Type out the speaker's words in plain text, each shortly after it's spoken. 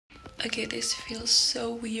Okay, this feels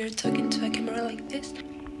so weird talking to a camera like this.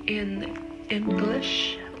 In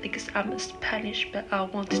English, because I'm Spanish, but I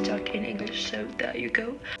want to talk in English, so there you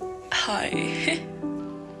go. Hi.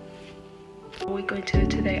 What we're going to do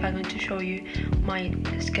today, I'm going to show you my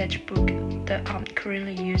sketchbook that I'm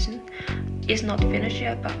currently using. It's not finished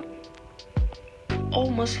yet, but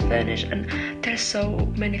almost finished, and there's so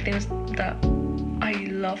many things that I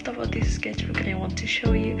loved about this sketchbook and I want to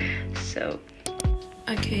show you. So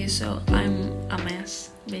okay, so I'm a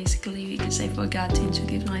mess basically because I forgot to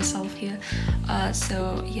introduce myself here.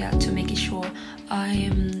 So yeah, to make it short, I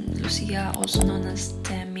am Lucia, also known as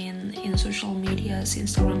Temin in social medias,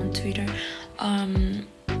 Instagram and Twitter. I'm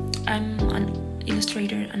an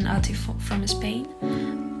illustrator and artist from Spain.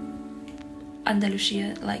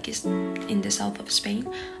 Andalusia, like is in the south of Spain.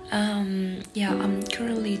 Yeah, I'm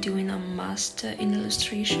currently doing a master in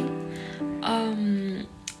illustration.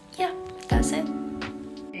 Yeah, that's it.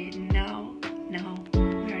 Now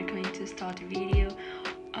we are going to start the video.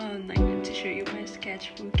 I'm going to show you my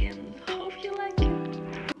sketchbook and hope you like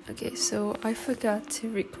it. Okay, so I forgot to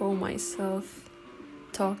record myself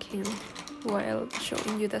talking while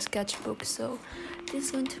showing you the sketchbook, so this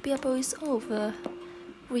is going to be a voiceover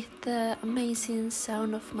with the amazing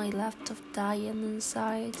sound of my laptop dying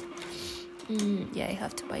inside. Yeah, I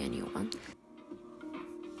have to buy a new one.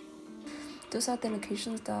 Those are the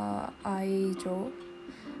locations that I draw,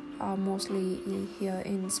 mostly here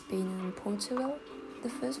in Spain and Portugal. The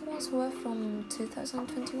first ones were from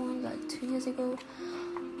 2021, like 2 years ago.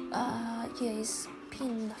 Yeah, it's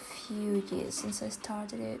been a few years since I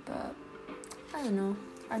started it, but I don't know,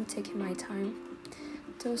 I'm taking my time.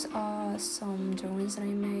 Those are some drawings that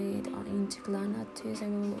I made in Ticlana 2 years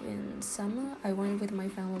ago in summer. I went with my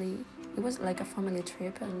family. It was like a family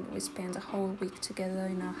trip, and we spent a whole week together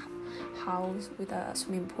in a house with a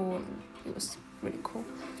swimming pool, and it was really cool.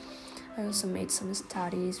 I also made some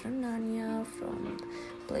studies from Narnia, from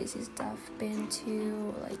places that I've been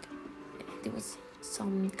to, like there was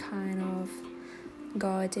some kind of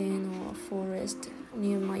garden or forest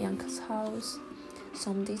near my uncle's house.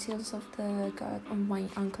 Some details of my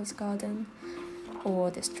uncle's garden,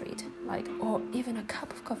 or the street, or even a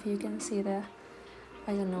cup of coffee you can see there.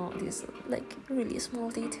 I don't know, these like really small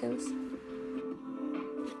details.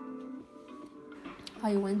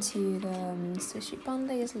 I went to the sushi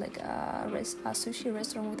panda, it's like a sushi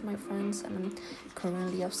restaurant with my friends, and I'm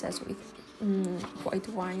currently obsessed with white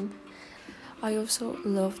wine. I also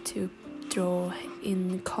love to draw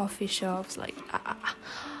in coffee shops, like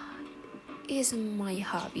is my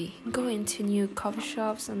hobby, going to new coffee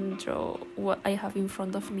shops and draw what I have in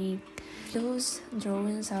front of me. Those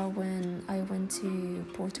drawings are when I went to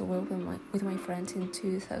Portugal with my friends in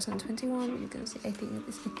 2021. You can see, I think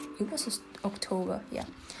it was October, yeah.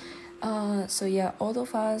 So yeah, all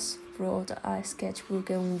of us brought a sketchbook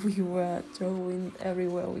and we were drawing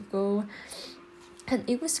everywhere we go, and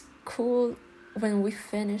it was cool when we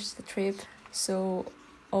finished the trip. So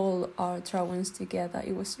all our drawings together,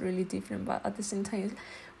 it was really different, but at the same time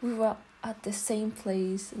we were at the same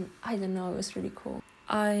place, and I don't know, it was really cool.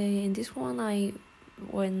 In this one I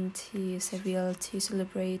went to Seville to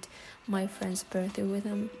celebrate my friend's birthday with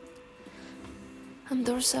him, and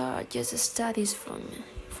those are just studies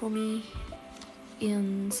for me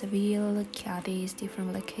in Seville, Cadiz,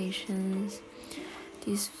 different locations.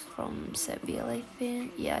 This from Seville, I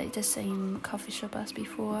think. Yeah, it's the same coffee shop as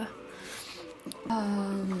before.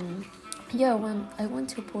 Yeah, when I went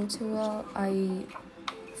to Portugal, I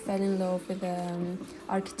fell in love with the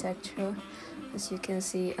architecture, as you can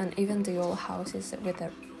see, and even the old houses with the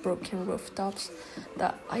broken rooftops.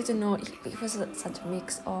 That, I don't know, it was such a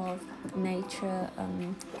mix of nature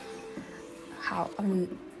and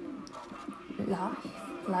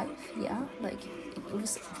life, yeah, like it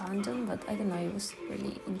was random, but I don't know, it was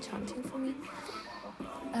really enchanting for me,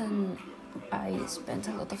 and I spent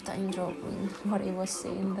a lot of time drawing what I was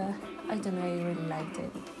seeing there. I don't know, I really liked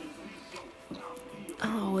it.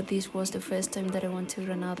 Oh, this was the first time that I went to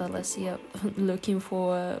Granada last year looking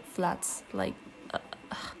for flats, like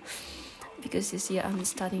because this year I'm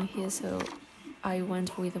studying here, so I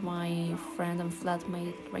went with my friend and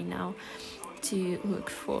flatmate right now to look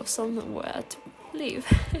for somewhere to live.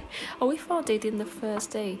 Oh, we found it in the first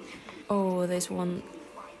day. Oh, this one,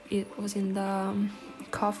 it was in the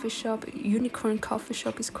coffee shop, Unicorn Coffee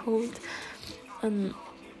Shop is called, and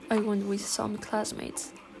I went with some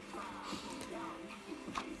classmates.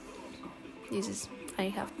 I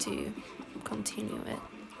have to continue it.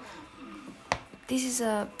 This is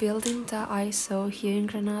a building that I saw here in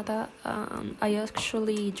Granada. I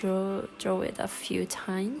actually draw it a few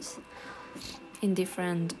times in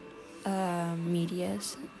different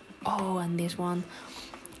medias. Oh, and this one,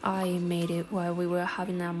 I made it while we were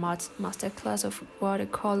having a master class of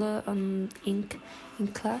watercolor and ink in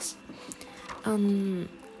class.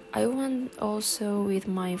 I went also with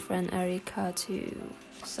my friend Erica to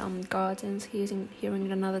some gardens here in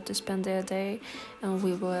Granada to spend their day, and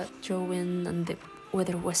we were drawing, and the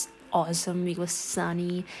weather was awesome. It was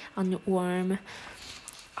sunny and warm.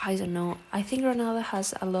 I don't know, I think Granada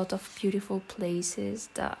has a lot of beautiful places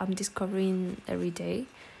that I'm discovering every day.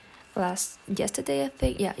 Yesterday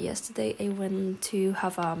I went to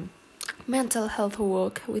have a mental health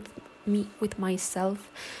walk with myself,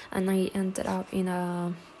 and I ended up in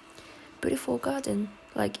a beautiful garden.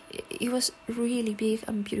 Like, it was really big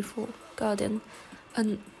and beautiful garden,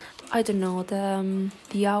 and I don't know,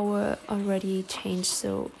 the hour already changed,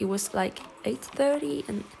 so it was like 8:30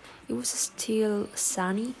 and it was still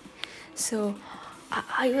sunny. So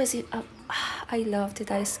I loved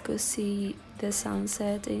it. I could see the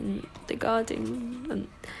sunset in the garden, and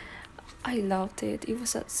I loved it. It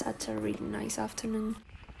was such a really nice afternoon.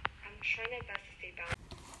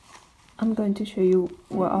 I'm going to show you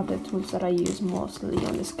what are the tools that I use mostly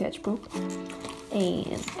on the sketchbook,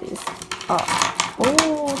 and these are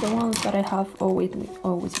all the ones that I have always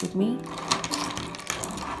with me.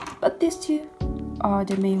 But these two are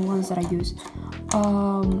the main ones that I use.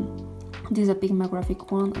 This is a Pigma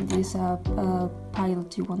graphic one, and this is a Pilot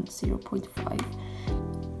G1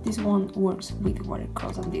 0.5. This one works with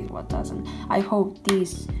watercolors and this one doesn't. I hope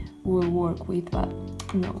this will work with, but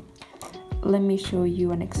no. Let me show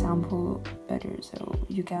you an example better so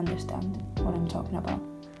you can understand what I'm talking about.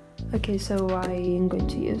 Okay, so I am going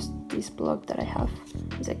to use this block that I have.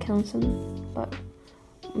 It's a Canson, but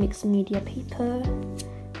mixed media paper.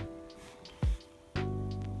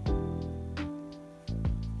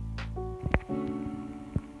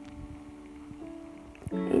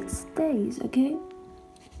 It stays, okay?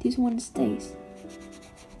 This one stays.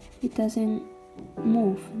 It doesn't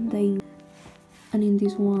move. And in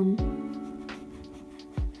this one,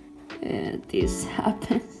 this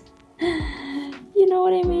happens. You know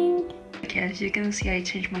what I mean? Okay, as you can see, I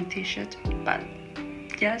changed my t-shirt, but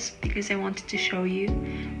just because I wanted to show you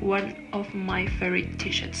one of my favorite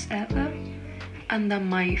t-shirts ever, and that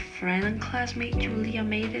my friend and classmate Julia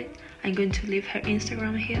made it. I'm going to leave her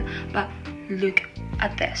Instagram here, but look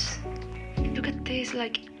at this. Look at this,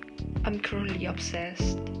 like, I'm currently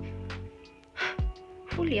obsessed.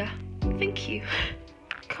 Julia, thank you.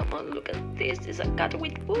 Come on, look at this. This is a cat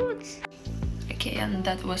with boots. Okay, and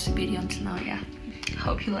that was the video until now, yeah.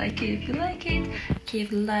 Hope you like it. If you like it,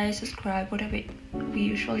 give a like, subscribe, whatever we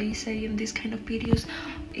usually say in these kind of videos.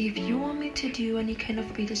 If you want me to do any kind of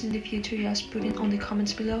videos in the future, just put it on the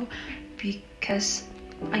comments below, because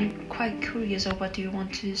I'm quite curious of what do you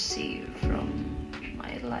want to see from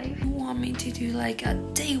my life. You want me to do like a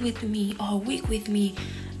day with me or a week with me?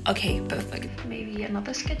 Okay, perfect. Maybe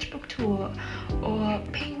another sketchbook tour, or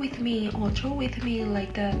paint with me, or draw with me,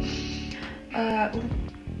 like the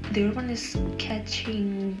urban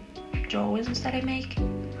sketching drawings that I make.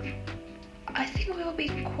 I think it will be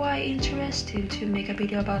quite interesting to make a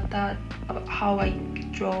video about that, about how I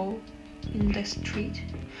draw in the street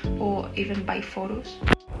or even by photos.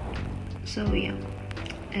 So yeah,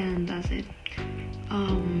 and that's it.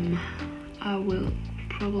 I will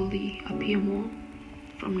probably appear more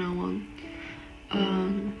from now on.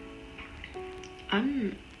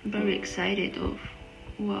 I'm very excited of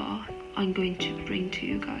what I'm going to bring to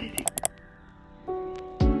you guys.